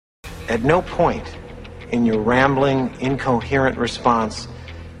At no point in your rambling, incoherent response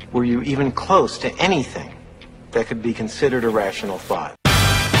were you even close to anything that could be considered a rational thought.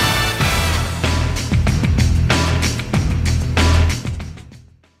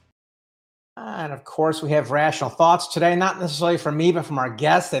 And of course, we have rational thoughts today, not necessarily from me, but from our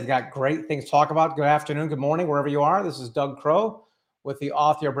guests. They've got great things to talk about. Good afternoon, good morning, wherever you are. This is Doug Crowe with the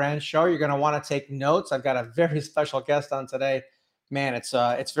Author Your Brand Show. You're going to want to take notes. I've got a very special guest on today. Man, it's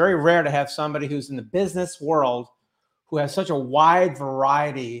very rare to have somebody who's in the business world who has such a wide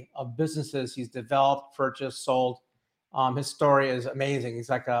variety of businesses he's developed, purchased, sold. His story is amazing. He's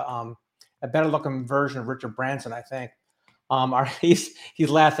like a better looking version of Richard Branson, I think. He's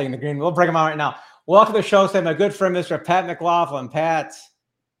laughing in the green. We'll bring him out right now. Welcome to the show, say my good friend, Mr. Pat McLaughlin. Pat,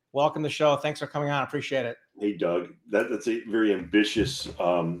 welcome to the show. Thanks for coming on. Appreciate it. Hey, Doug. That's a very ambitious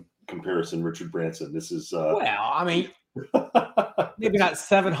comparison, Richard Branson. This is well, I mean, maybe not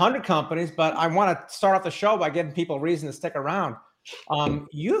 700 companies, but I want to start off the show by giving people a reason to stick around.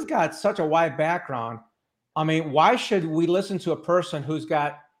 You've got such a wide background. I mean, why should we listen to a person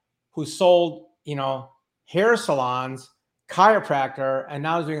who sold, hair salons, chiropractor, and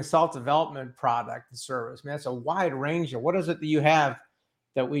now is doing a self-development product and service? I mean, that's a wide range. What is it that you have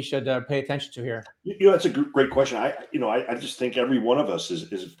that we should pay attention to here? That's a great question. I just think every one of us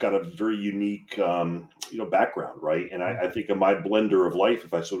is got a very unique, background, right? And I think in my blender of life,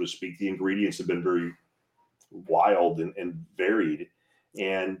 if I so to speak, the ingredients have been very wild and varied.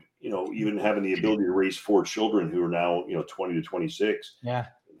 And, even having the ability to raise 4 children who are now, 20 to 26,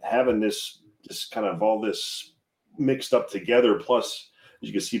 having this kind of all this mixed up together. Plus, as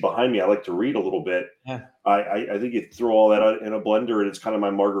you can see behind me, I like to read a little bit. Yeah. I think you throw all that out in a blender and it's kind of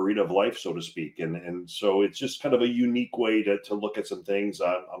my margarita of life, so to speak. And so it's just kind of a unique way to look at some things.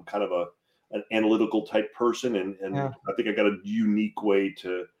 I'm kind of an analytical type person. And I think I got a unique way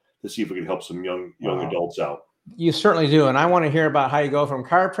to see if we can help some young adults out. You certainly do. And I want to hear about how you go from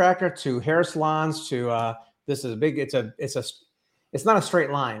chiropractor to hair salons to this is a big, it's not a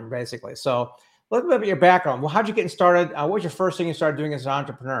straight line, basically. So a little bit about your background. Well, how'd you get started? What was your first thing you started doing as an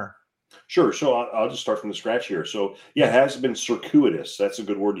entrepreneur? Sure. So I'll just start from the scratch here. So it has been circuitous. That's a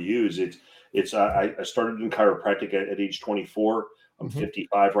good word to use. I started in chiropractic at age 24. I'm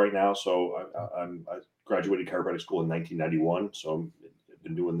 55 right now. So I graduated chiropractic school in 1991. So I've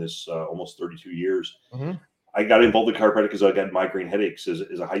been doing this almost 32 years. Mm-hmm. I got involved in chiropractic because I got migraine headaches as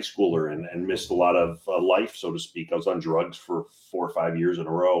a high schooler and missed a lot of life, so to speak. I was on drugs for 4 or 5 years in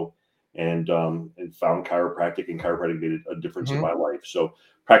a row. And found chiropractic, and chiropractic made a difference in my life. So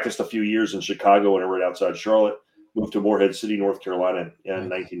practiced a few years in Chicago and right outside Charlotte, moved to Morehead City, North Carolina in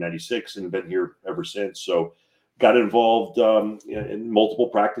 1996 and been here ever since. So got involved in multiple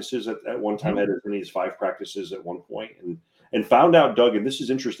practices at one time. I had as many as 5 practices at one point and found out, Doug, and this is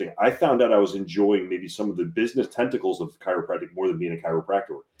interesting, I found out I was enjoying maybe some of the business tentacles of chiropractic more than being a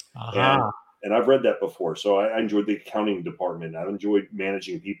chiropractor. And I've read that before. So I enjoyed the accounting department. I enjoyed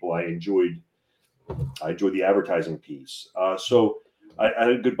managing people. I enjoyed the advertising piece. So I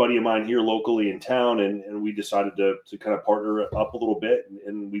had a good buddy of mine here locally in town, and we decided to kind of partner up a little bit.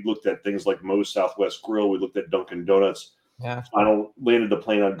 And we looked at things like Moe's Southwest Grill. We looked at Dunkin' Donuts. Yeah. I landed the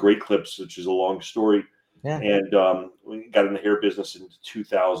plane on Great Clips, which is a long story. Yeah. And we got in the hair business in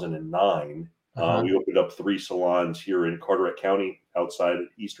 2009. We opened up 3 salons here in Carteret County outside of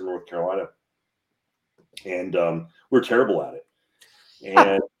Eastern North Carolina. And we're terrible at it.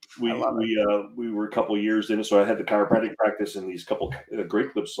 And we were a couple of years in. So I had the chiropractic practice in these couple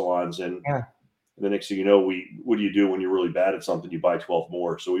Great Clip salons. And the next thing you know, what do you do when you're really bad at something? You buy 12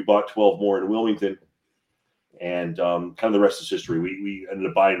 more. So we bought 12 more in Wilmington. And kind of the rest is history. We ended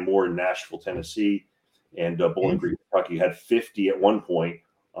up buying more in Nashville, Tennessee, and Bowling Green, Kentucky. Had 50 at one point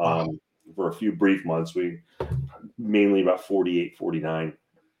for a few brief months. We mainly about 48, 49.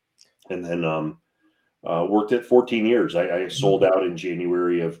 And then worked at 14 years. I sold out in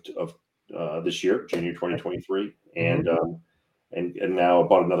January of this year, January 2023, and now I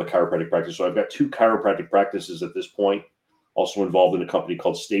bought another chiropractic practice. So I've got 2 chiropractic practices at this point. Also involved in a company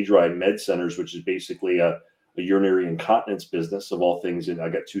called Stage Ride Med Centers, which is basically a urinary incontinence business of all things. And I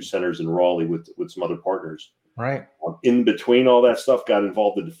got 2 centers in Raleigh with some other partners. Right. In between all that stuff, got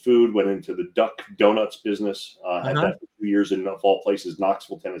involved in the food, went into the Duck Donuts business. Had that for 2 years in, of all places,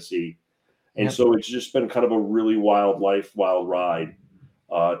 Knoxville, Tennessee. And so it's just been kind of a really wild ride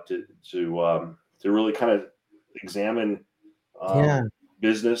to really kind of examine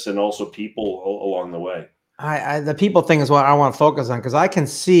business and also people along the way. The people thing is what I want to focus on, because I can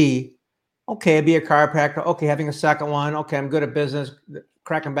see, okay, be a chiropractor, okay, having a second one, okay, I'm good at business,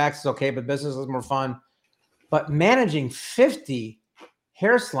 cracking backs is okay, but business is more fun. But managing 50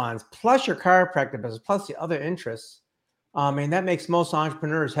 hair salons, plus your chiropractic business, plus the other interests. I mean, that makes most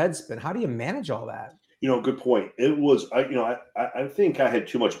entrepreneurs' heads spin. How do you manage all that? Good point. It was, I think I had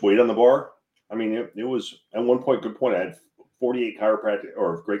too much weight on the bar. I mean, it was at one point, good point. I had 48 chiropractic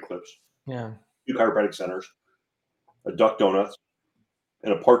or great clips, Yeah. 2 chiropractic centers, a duck donuts,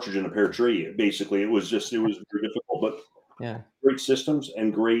 and a partridge in a pear tree. Basically, it was very difficult, but Yeah. great systems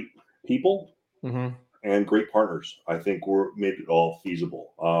and great people Mm-hmm. and great partners, I think, made it all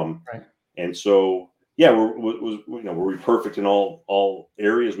feasible. Right. And so, yeah, were we perfect in all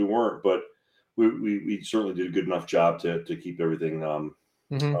areas? We weren't, but we certainly did a good enough job to keep everything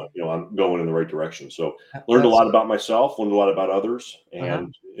Mm-hmm. going in the right direction. So learned a That's lot about myself, learned a lot about others, uh-huh.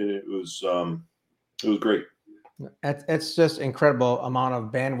 and it was great. It's just incredible amount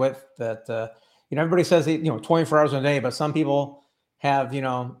of bandwidth that everybody says 24 hours a day, but some people have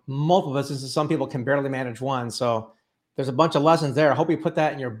multiple businesses. Some people can barely manage one. So there's a bunch of lessons there. I hope you put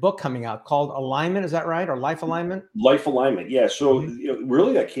that in your book coming out called Alignment. Is that right? Or Life Alignment? Life alignment, yeah. So Mhm.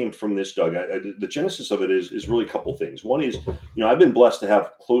 really, that came from this, Doug. The genesis of it is really a couple things. One is, I've been blessed to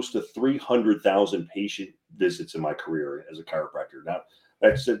have close to 300,000 patient visits in my career as a chiropractor. Now,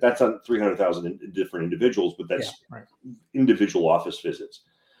 that's not 300,000 different individuals, but Yeah, that's right. individual office visits.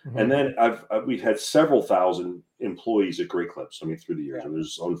 And Mhm. then we've had several thousand employees at Great Clips. I mean, through the years, Yeah, and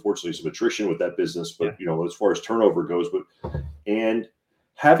there's unfortunately some attrition with that business, yeah, but as far as turnover goes, and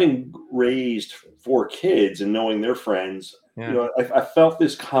having raised 4 kids and knowing their friends, yeah. I felt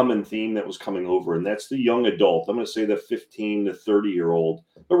this common theme that was coming over, and that's the young adult. I'm going to say the 15 to 30-year-old,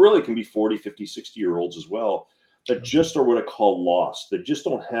 but really it can be 40, 50, 60-year-olds as well, that just are what I call lost, that just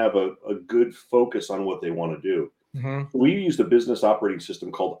don't have a good focus on what they want to do. Mhm. We used a business operating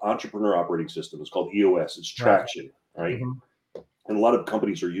system called Entrepreneur Operating System. It's called EOS. It's Right. traction, right? Mhm. And a lot of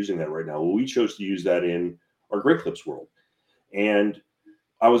companies are using that right now. Well, we chose to use that in our Great Clips world. And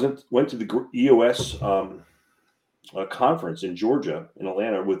I went to the EOS conference in Georgia, in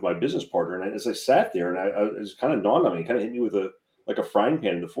Atlanta, with my business partner. And as I sat there, and it was kind of dawned on me, it kind of hit me with a frying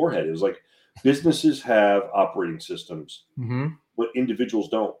pan in the forehead. It was like, businesses have operating systems, Mhm. but individuals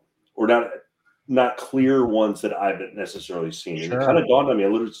don't, or not clear ones that I haven't necessarily seen. And it kind Sure. of dawned on me. I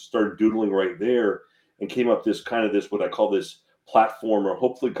literally started doodling right there and came up this what I call this platform, or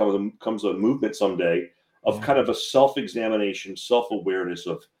hopefully comes a movement someday of Yeah. kind of a self-examination, self-awareness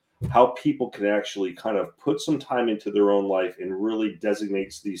of how people can actually kind of put some time into their own life and really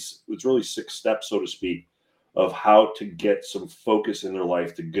designates it's really 6 steps, so to speak, of how to get some focus in their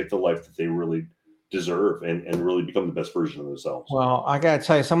life to get the life that they really deserve and really become the best version of themselves. Well, I gotta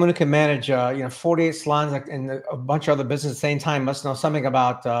tell you, someone who can manage, 48 salons and a bunch of other businesses at the same time must know something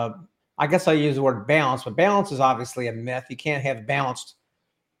about. I guess I use the word balance, but balance is obviously a myth. You can't have balanced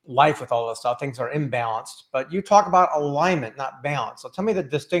life with all this stuff. Things are imbalanced. But you talk about alignment, not balance. So tell me the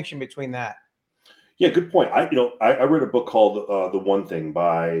distinction between that. Yeah, good point. I read a book called The One Thing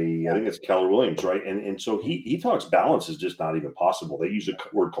by, I think it's Keller Williams, right? And so he talks balance is just not even possible. They use a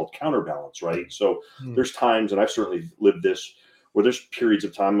word called counterbalance, right? So Mm, there's times, and I've certainly lived this, where there's periods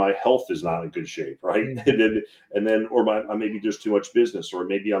of time my health is not in good shape, right? mm, And then or maybe there's too much business, or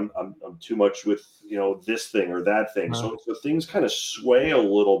maybe I'm too much with this thing or that thing. uh, So things kind of sway a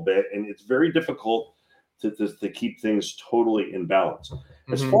little bit, and it's very difficult to keep things totally in balance.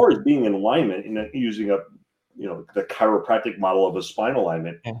 As mhm, far as being in alignment and using the chiropractic model of a spine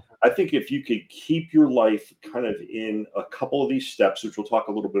alignment, yeah, I think if you could keep your life kind of in a couple of these steps, which we'll talk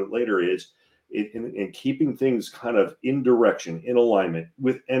a little bit later, is in keeping things kind of in direction, in alignment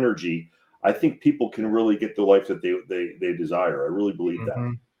with energy. I think people can really get the life that they desire. I really believe that.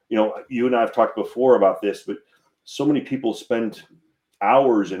 mhm, You and I have talked before about this, but so many people spend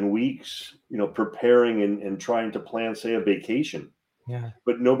hours and weeks, preparing and trying to plan, say, a vacation, yeah,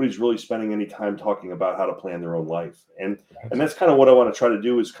 but nobody's really spending any time talking about how to plan their own life. And right. that's kind of what I want to try to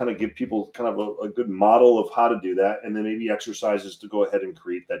do, is kind of give people kind of a good model of how to do that, and then maybe exercises to go ahead and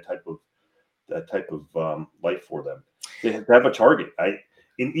create that type of life for them. They have a target.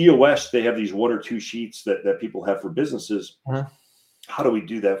 In EOS, they have these 1 or 2 sheets that people have for businesses. Uh-huh. How do we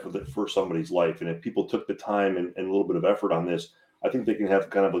do that for somebody's life? And if people took the time and a little bit of effort on this, I think they can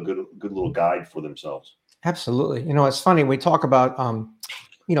have kind of a good little guide for themselves. Absolutely. It's funny. We talk about,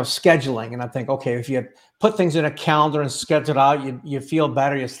 scheduling, and I think, okay, if you put things in a calendar and schedule it out, you feel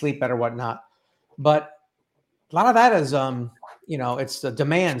better, you sleep better, whatnot. But a lot of that is, it's the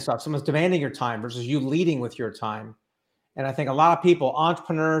demand stuff. Someone's demanding your time versus you leading with your time. And I think a lot of people,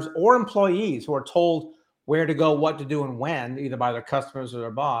 entrepreneurs or employees, who are told where to go, what to do, and when, either by their customers or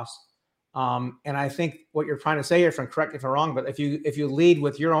their boss. And I think what you're trying to say here, friend, correct me if I'm wrong, but if you lead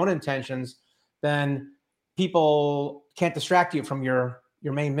with your own intentions, then people can't distract you from your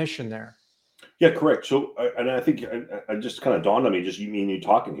your main mission there. Yeah, correct. So, and I think I just kind of dawned on me, just you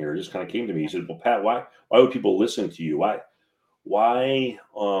talking here, it just kind of came to me. He said, "Well, Pat, why would people listen to you? Why, why,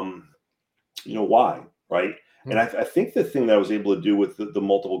 right?" And Mm. I think the thing that I was able to do with the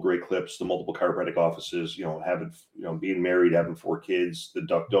multiple great clips, the multiple chiropractic offices, having, being married, having 4 kids, the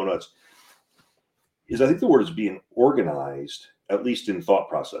Duck Donuts, is I think the word is being organized, at least in thought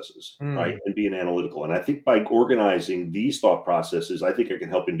processes, right? Mm. And being analytical. And I think by organizing these thought processes, I think I can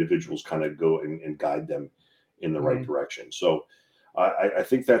help individuals kind of go and guide them in the right Mm. direction. So I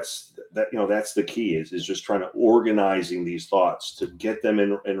think that's the key is just trying to organizing these thoughts to get them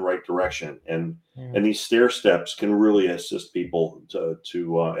in the right direction. And these stair steps can really assist people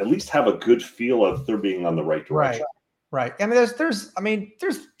to at least have a good feel of they're being on the right direction. Right. I mean,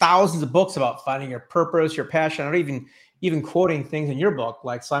 there's thousands of books about finding your purpose, your passion, or even quoting things in your book,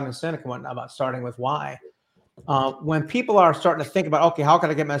 like Simon Sinek and whatnot, about starting with why. When people are starting to think about, okay, how can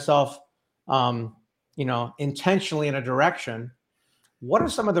I get myself, intentionally in a direction? What are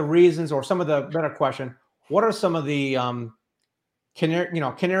some of the reasons, or some of the better question? What are some of the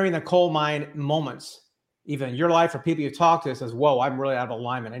canary in the coal mine moments, even in your life, or people you talk to that says, "Whoa, I'm really out of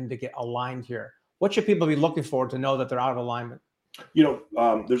alignment. I need to get aligned here." What should people be looking for to know that they're out of alignment?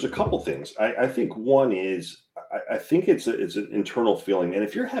 There's a couple things. I think one is I think it's an internal feeling, and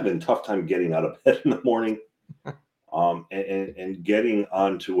if you're having a tough time getting out of bed in the morning, and getting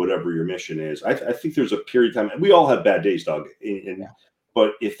onto whatever your mission is, I think there's a period of time, and we all have bad days, Doug.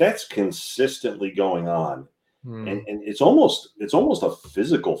 But if that's consistently going on, and it's almost a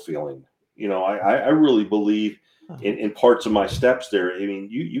physical feeling, I really believe in parts of my steps there. I mean,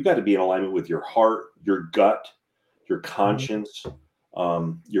 you got to be in alignment with your heart, your gut, your conscience,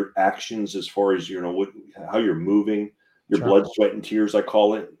 your actions, as far as how you're moving, your blood, sweat, and tears, I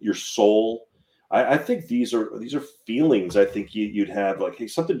call it, your soul. I think these are feelings. I think you'd have like, hey,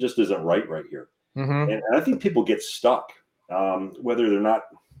 something just isn't right here, and I think people get stuck, whether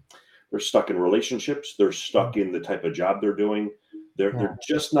they're stuck in relationships, they're stuck in the type of job they're doing. They're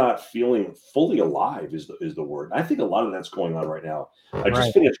just not feeling fully alive is the word. I think a lot of that's going on right now. I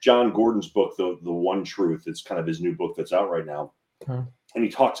just finished John Gordon's book, the One Truth. It's kind of his new book that's out right now, and he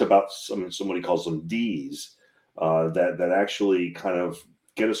talks about somebody calls them D's that actually kind of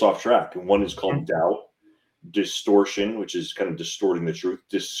get us off track. And one is called doubt, distortion, which is kind of distorting the truth,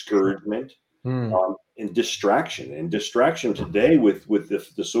 discouragement, and distraction. And distraction today with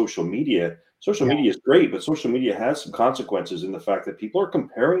the social media. Social media is great, but social media has some consequences in the fact that people are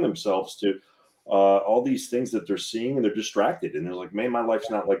comparing themselves to all these things that they're seeing, and they're distracted. And they're like, man, my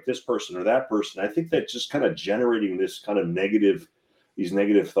life's not like this person or that person. I think that's just kind of generating this kind of these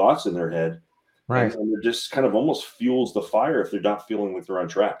negative thoughts in their head. Right. And it just kind of almost fuels the fire if they're not feeling like they're on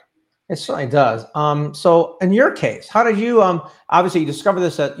track. It certainly does. So in your case, how did you, obviously you discovered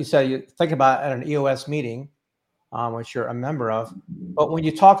this, you said you think about at an EOS meeting, which you're a member of, but when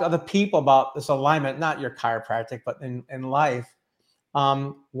you talk to other people about this alignment, not your chiropractic, but in life,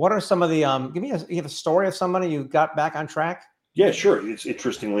 what are some of the, you have a story of somebody you got back on track? Yeah, sure. It's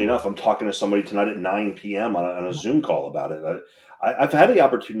interestingly enough, I'm talking to somebody tonight at 9 p.m. on a Zoom call about it. I've had the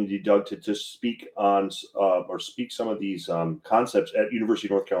opportunity, Doug, to speak on or speak some of these concepts at University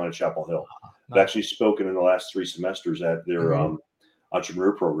of North Carolina, Chapel Hill. I've actually spoken in the last 3 semesters at their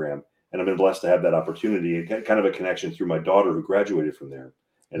entrepreneur program, and I've been blessed to have that opportunity. And kind of a connection through my daughter who graduated from there,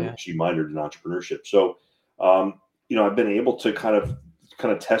 and she minored in entrepreneurship. So, I've been able to kind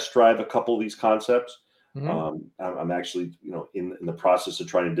of test drive a couple of these concepts. I'm actually, in the process of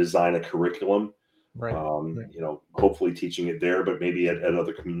trying to design a curriculum. Hopefully teaching it there, but maybe at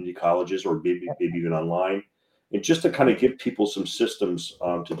other community colleges, or maybe even online, and just to kind of give people some systems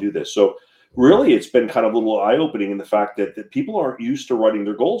to do this. So really, it's been kind of a little eye-opening in the fact that people aren't used to writing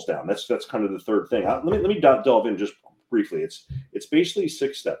their goals down. That's kind of the third thing. Let me delve in just briefly. It's basically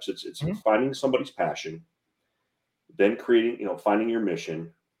 6 steps. It's finding somebody's passion, then finding your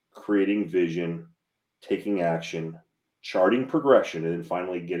mission, creating vision, taking action, charting progression, and then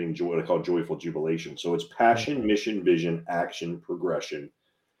finally getting joy, what I call joyful jubilation. So it's passion, mission, vision, action, progression,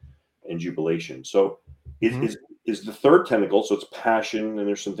 and jubilation. So is the third tentacle. So it's passion, and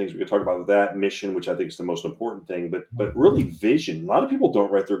there's some things we could talk about with that. Mission, which I think is the most important thing, but really vision. A lot of people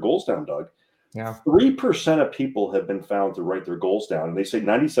don't write their goals down, Doug. 3% of people have been found to write their goals down, and they say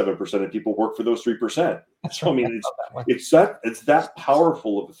 97% of people work for those 3%. So I mean, it's that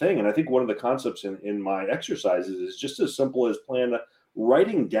powerful of a thing. And I think one of the concepts in my exercises is just as simple as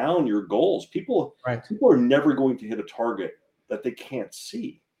writing down your goals. People are never going to hit a target that they can't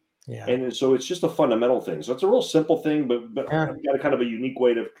see. And so it's just a fundamental thing. So it's a real simple thing, but I've got a kind of a unique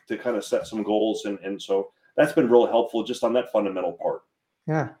way to kind of set some goals, and so that's been real helpful just on that fundamental part.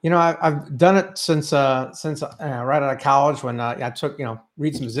 Yeah. I've done it since right out of college when I took,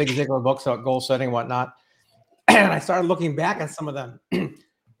 read some Zig Ziglar books about goal setting and whatnot. And I started looking back at some of them.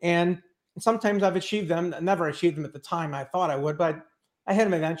 And sometimes I've achieved them, never achieved them at the time I thought I would, but I hit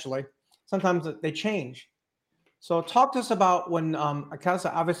them eventually. Sometimes they change. So talk to us about when, because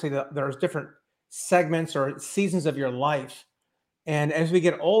obviously there's different segments or seasons of your life. And as we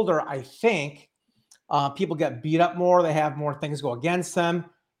get older, I think people get beat up more. They have more things go against them,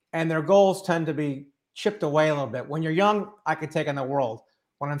 and their goals tend to be chipped away a little bit. When you're young, I could take on the world.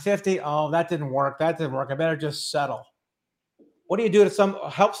 When I'm 50, oh, that didn't work. That didn't work. I better just settle. What do you do to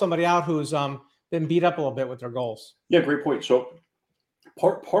help somebody out who's been beat up a little bit with their goals? Yeah, great point. So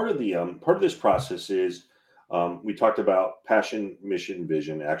part of this process is we talked about passion, mission,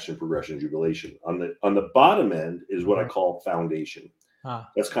 vision, action, progression, jubilation. On the bottom end is what I call foundation.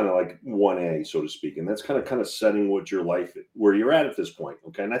 That's kind of like 1A, so to speak, and that's kind of setting what your life, where you're at this point.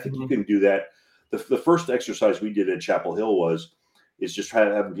 Okay, and I think you can do that. The first exercise we did at Chapel Hill is just trying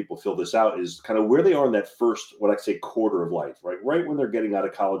to having people fill this out, is kind of where they are in that first, what I say, quarter of life, right when they're getting out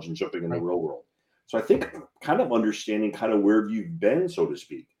of college and jumping in the real world. So I think kind of understanding kind of where you've been, so to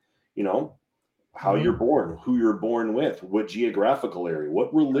speak, how you're born, who you're born with, what geographical area,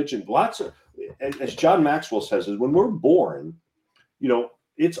 what religion, lots of, as John Maxwell says, is when we're born,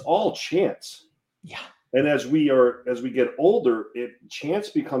 it's all chance. Yeah. And as we get older, chance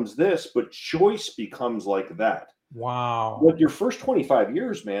becomes this, but choice becomes like that. Wow. Like your first 25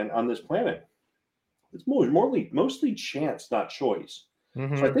 years, man, on this planet, it's mostly chance, not choice.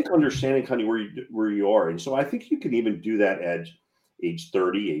 So I think understanding kind of where you are. And so I think you can even do that at age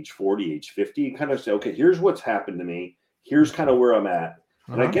 30, age 40, age 50, kind of say, okay, here's what's happened to me. Here's kind of where I'm at.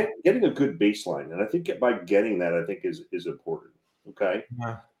 And I getting a good baseline. And I think by getting that, I think is important. Okay.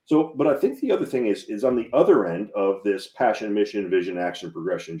 Yeah. So, but I think the other thing is on the other end of this passion, mission, vision, action,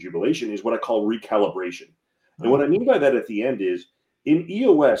 progression, jubilation is what I call recalibration. And what I mean by that at the end is, in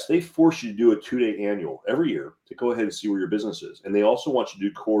EOS, they force you to do a 2-day annual every year to go ahead and see where your business is. And they also want you to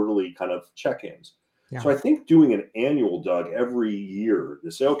do quarterly kind of check-ins. Yeah. So I think doing an annual, Doug, every year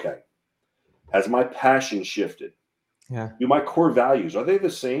to say, okay, has my passion shifted? Yeah. Do my core values, are they the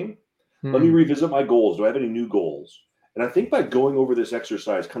same? Let me revisit my goals. Do I have any new goals? And I think by going over this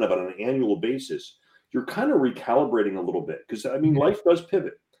exercise kind of on an annual basis, you're kind of recalibrating a little bit. Because, I mean, life does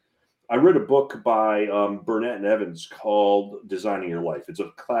pivot. I read a book by Burnett and Evans called Designing Your Life. It's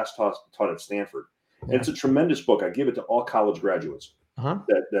a class taught at Stanford. And it's a tremendous book. I give it to all college graduates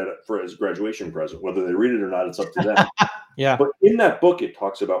that for as graduation present. Whether they read it or not, it's up to them. Yeah. But in that book, it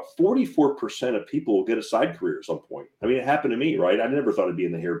talks about 44% of people will get a side career at some point. I mean, it happened to me, right? I never thought I'd be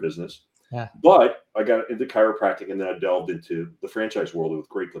in the hair business. Yeah. But I got into chiropractic, and then I delved into the franchise world with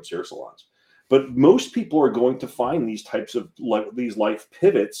Great Clips hair salons. But most people are going to find these types of these life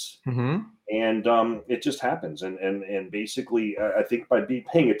pivots, and it just happens. And basically, I think by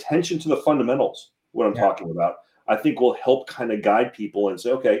paying attention to the fundamentals, what I'm talking about, I think will help kind of guide people and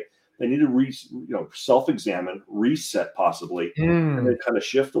say, okay, they need to self-examine, reset possibly, and then kind of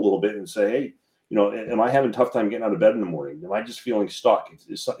shift a little bit and say, hey, am I having a tough time getting out of bed in the morning? Am I just feeling stuck?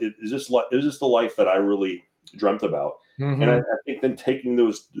 Is this the life that I really dreamt about? And I think then taking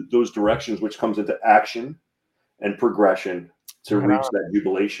those directions, which comes into action and progression to reach that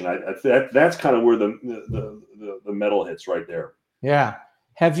jubilation, that's kind of where the metal hits right there. Yeah.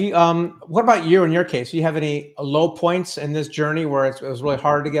 Have you? What about you in your case? Do you have any low points in this journey where it was really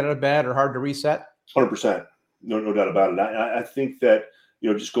hard to get out of bed or hard to reset? 100%, no doubt about it. I think that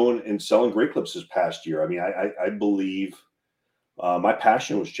just going and selling Great Clips this past year. I mean, I believe. My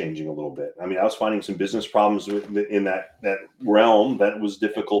passion was changing a little bit. I mean, I was finding some business problems in that realm that was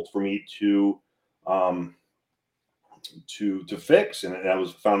difficult for me to fix, and I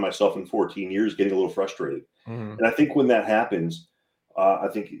found myself in 14 years getting a little frustrated. And I think when that happens, I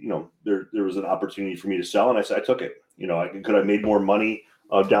think there was an opportunity for me to sell, and I took it. Could I have made more money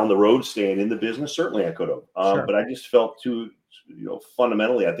down the road staying in the business? Certainly, I could have. But I just felt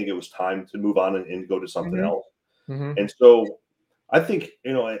fundamentally, I think it was time to move on and go to something else. And so. I think,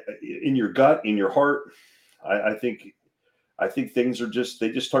 in your gut, in your heart, I think things are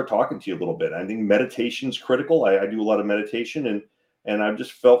they just start talking to you a little bit. I think meditation's critical. I do a lot of meditation, and I've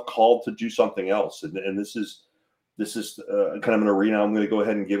just felt called to do something else. And this is kind of an arena I'm going to go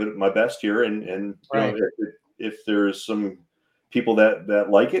ahead and give it my best here. And if there's some people that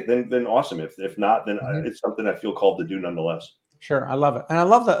like it, then awesome. If not, then it's something I feel called to do nonetheless. Sure. I love it. And I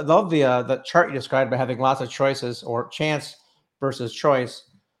love the chart you described by having lots of choices or chance versus choice.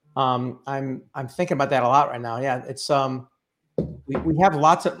 I'm thinking about that a lot right now. Yeah, it's we have a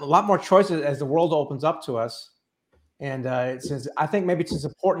lot more choices as the world opens up to us, And it says, I think maybe it's as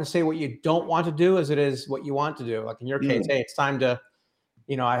important to say what you don't want to do as it is what you want to do. Like in your case, hey, it's time to,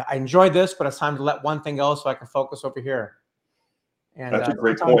 I enjoyed this, but it's time to let one thing go so I can focus over here. And that's a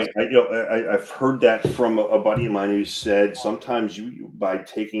great point. I've heard that from a buddy of mine who said sometimes you by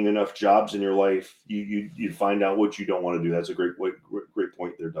taking enough jobs in your life, you find out what you don't want to do. That's a great point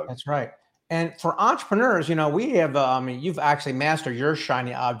there, Doug. That's right. And for entrepreneurs, we have, you've actually mastered your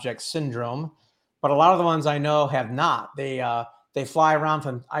shiny object syndrome, but a lot of the ones I know have not. They fly around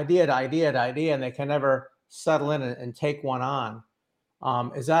from idea to idea to idea, and they can never settle in and take one on.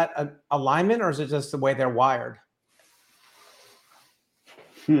 Is that an alignment, or is it just the way they're wired?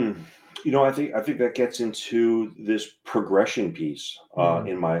 I think that gets into this progression piece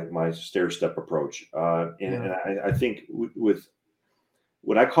in my stair-step approach. And I think with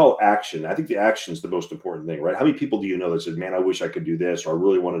what I call action, I think the action is the most important thing, right? How many people do you know that said, man, I wish I could do this, or I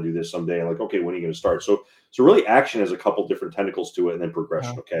really want to do this someday? And like, okay, when are you going to start? So really action has a couple different tentacles to it, and then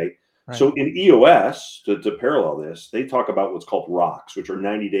progression. Okay. Right. So in EOS, to parallel this, they talk about what's called rocks, which are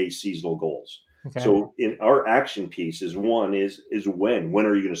 90-day seasonal goals. Okay. So in our action piece is when are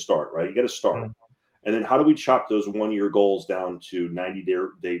you going to start, right? You got to start. And then how do we chop those 1-year goals down to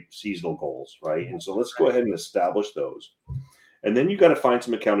 90-day seasonal goals, right? And so let's go ahead and establish those. And then you got to find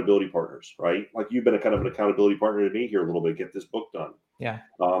some accountability partners, right? Like you've been a kind of an accountability partner to me here a little bit, get this book done. Yeah.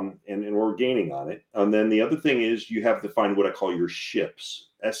 And we're gaining on it. And then the other thing is you have to find what I call your ships,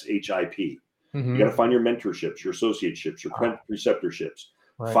 SHIP. You got to find your mentorships, your associateships, your preceptorships.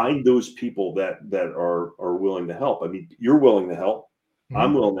 Right. Find those people that are willing to help. I mean, you're willing to help.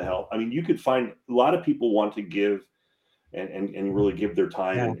 I'm willing to help. I mean, you could find a lot of people want to give and really give their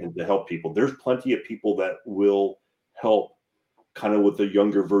time and to help people. There's plenty of people that will help kind of what the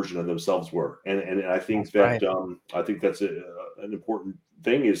younger version of themselves were. And I think that's I think that's an important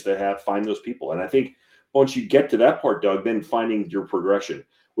thing is to find those people. And I think once you get to that part, Doug, then finding your progression,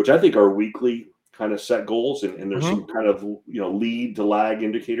 which I think are weekly kind of set goals. And there's some kind of, lead to lag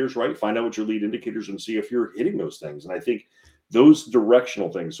indicators, right? Find out what your lead indicators and see if you're hitting those things. And I think those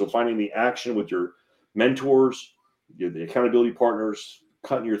directional things. So finding the action with your mentors, the accountability partners,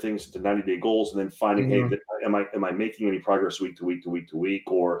 cutting your things into 90-day goals, and then finding, hey, am I making any progress week to week to week to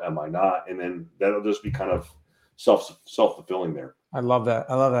week, or am I not? And then that'll just be kind of self-fulfilling there. I love that.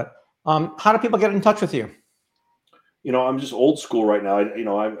 How do people get in touch with you? I'm just old school right now.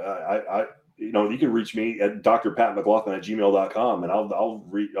 You can reach me at drpatmclaughlin@gmail.com, and I'll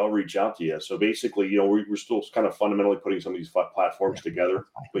reach out to you. So basically, we're still kind of fundamentally putting some of these platforms together.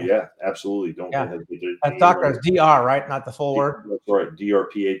 But yeah, absolutely. Don't hesitate to. Doctor is DR, right? Not the full word. That's right.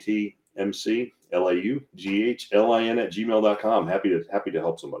 drpatmclaughlin @gmail.com. Happy to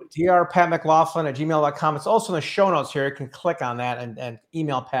help somebody. drpatmclaughlin@gmail.com. It's also in the show notes here. You can click on that and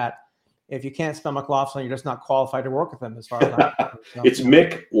email Pat. If you can't spell McLaughlin, you're just not qualified to work with him, as far as I'm concerned. It's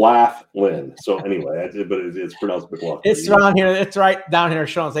McLaughlin. So anyway, but it's pronounced McLaughlin. It's around here. It's right down here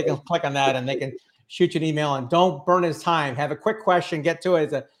showing. So they can click on that and they can shoot you an email. And don't burn his time. Have a quick question. Get to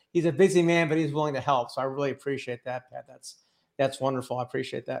it. He's a busy man, but he's willing to help. So I really appreciate that, Pat. That's wonderful. I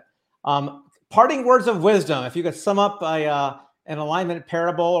appreciate that. Parting words of wisdom. If you could sum up an alignment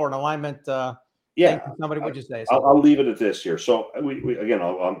parable or an alignment. Somebody would you say? I'll leave it at this here. So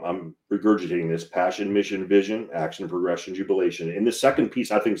I'm regurgitating this: passion, mission, vision, action, progression, jubilation. And the second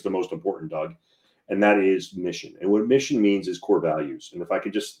piece I think is the most important, Doug, and that is mission. And what mission means is core values. And if I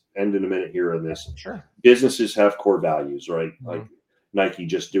could just end in a minute here on this, sure. Businesses have core values, right? Like Nike,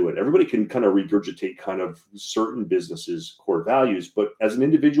 just do it. Everybody can kind of regurgitate kind of certain businesses' core values, but as an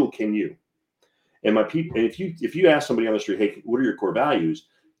individual, can you? And if you ask somebody on the street, hey, what are your core values?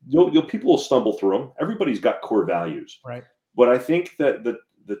 People will stumble through them. Everybody's got core values, right? But I think that the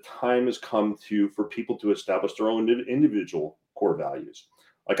time has come for people to establish their own individual core values.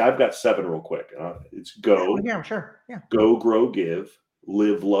 Like I've got 7 real quick. It's go, go, grow, give,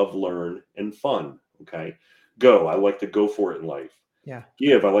 live, love, learn, and fun. Okay, go. I like to go for it in life. Yeah.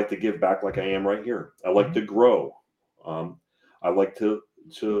 Give. I like to give back, like I am right here. I like to grow. I like to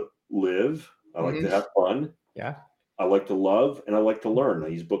live. I like to have fun. Yeah. I like to love, and I like to learn.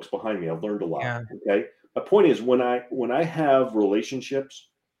 These books behind me, I've learned a lot. Yeah. Okay. My point is when I have relationships,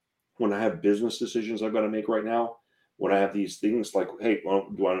 when I have business decisions I've got to make right now, when I have these things like, hey, do I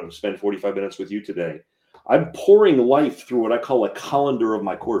want to spend 45 minutes with you today? I'm pouring life through what I call a colander of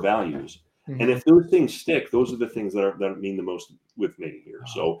my core values. And if those things stick, those are the things that mean the most with me here.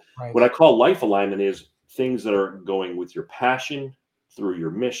 So what I call life alignment is things that are going with your passion, through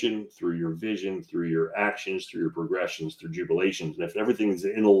your mission, through your vision, through your actions, through your progressions, through jubilations. And if everything's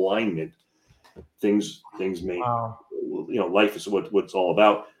in alignment, things may, life is what it's all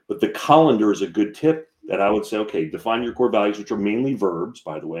about. But the colander is a good tip and I would say, okay, define your core values, which are mainly verbs,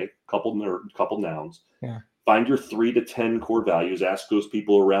 by the way, couple nouns. Yeah. Find your 3 to 10 core values. Ask those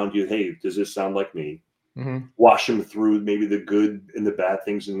people around you, hey, does this sound like me? Mm-hmm. Wash them through maybe the good and the bad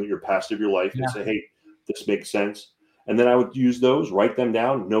things in your past of your life and Yeah. say, hey, this makes sense. And then I would use those, write them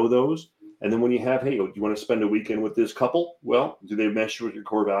down, know those. And then when you have, hey, do you want to spend a weekend with this couple? Well, do they mesh with your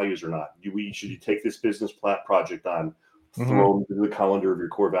core values or not? Should you take this business project on, throw them into the calendar of your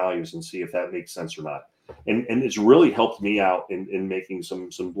core values and see if that makes sense or not. And it's really helped me out in making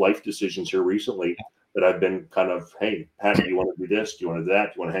some life decisions here recently that I've been kind of, hey, Pat, do you want to do this? Do you want to do that?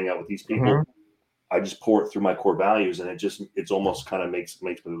 Do you want to hang out with these people? I just pour it through my core values, and it's almost kind of makes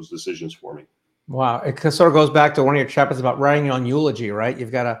those decisions for me. Wow. It sort of goes back to one of your chapters about writing your own eulogy, right?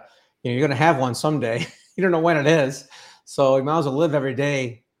 You've got to, you're going to have one someday. You don't know when it is. So you might as well live every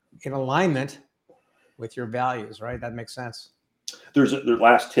day in alignment with your values, right? That makes sense. There's the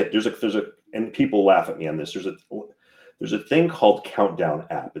last tip. And people laugh at me on this. There's a thing called Countdown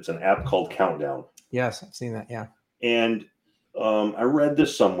app. It's an app called Countdown. Yes, I've seen that. Yeah. And I read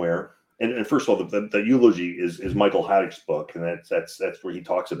this somewhere. And first of all, the eulogy is Michael Haddock's book, and that's where he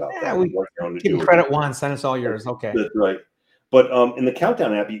talks about that. We give him credit once, then it's all yours. Okay. That's right. But in the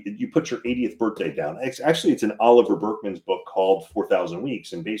Countdown app, you put your 80th birthday down. It's an Oliver Burkeman's book called 4,000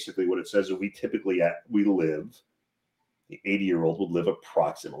 Weeks. And basically what it says is the 80-year-old would live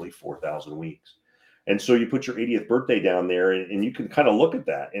approximately 4,000 weeks. And so you put your 80th birthday down there, and you can kind of look at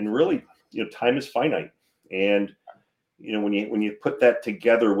that. And really, time is finite. And, when you put that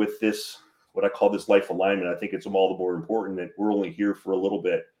together with this, what I call this life alignment, I think it's all the more important that we're only here for a little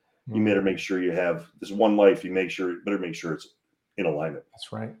bit. You better make sure you have this one life. Better make sure it's in alignment.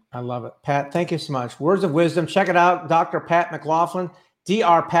 That's right. I love it. Pat, thank you so much. Words of wisdom. Check it out. Dr. Pat McLaughlin,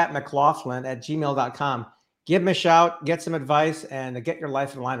 drpatmclaughlin @gmail.com. Give him a shout, get some advice, and get your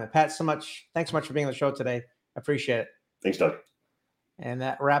life in alignment. Pat, thanks so much for being on the show today. I appreciate it. Thanks, Doug. And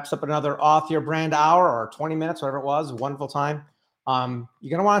that wraps up another Off Your Brand hour, or 20 minutes, whatever it was. Wonderful time. You're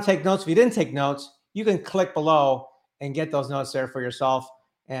going to want to take notes. If you didn't take notes, you can click below and get those notes there for yourself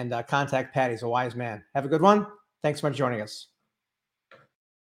and contact Pat. He's a wise man. Have a good one. Thanks so much for joining us.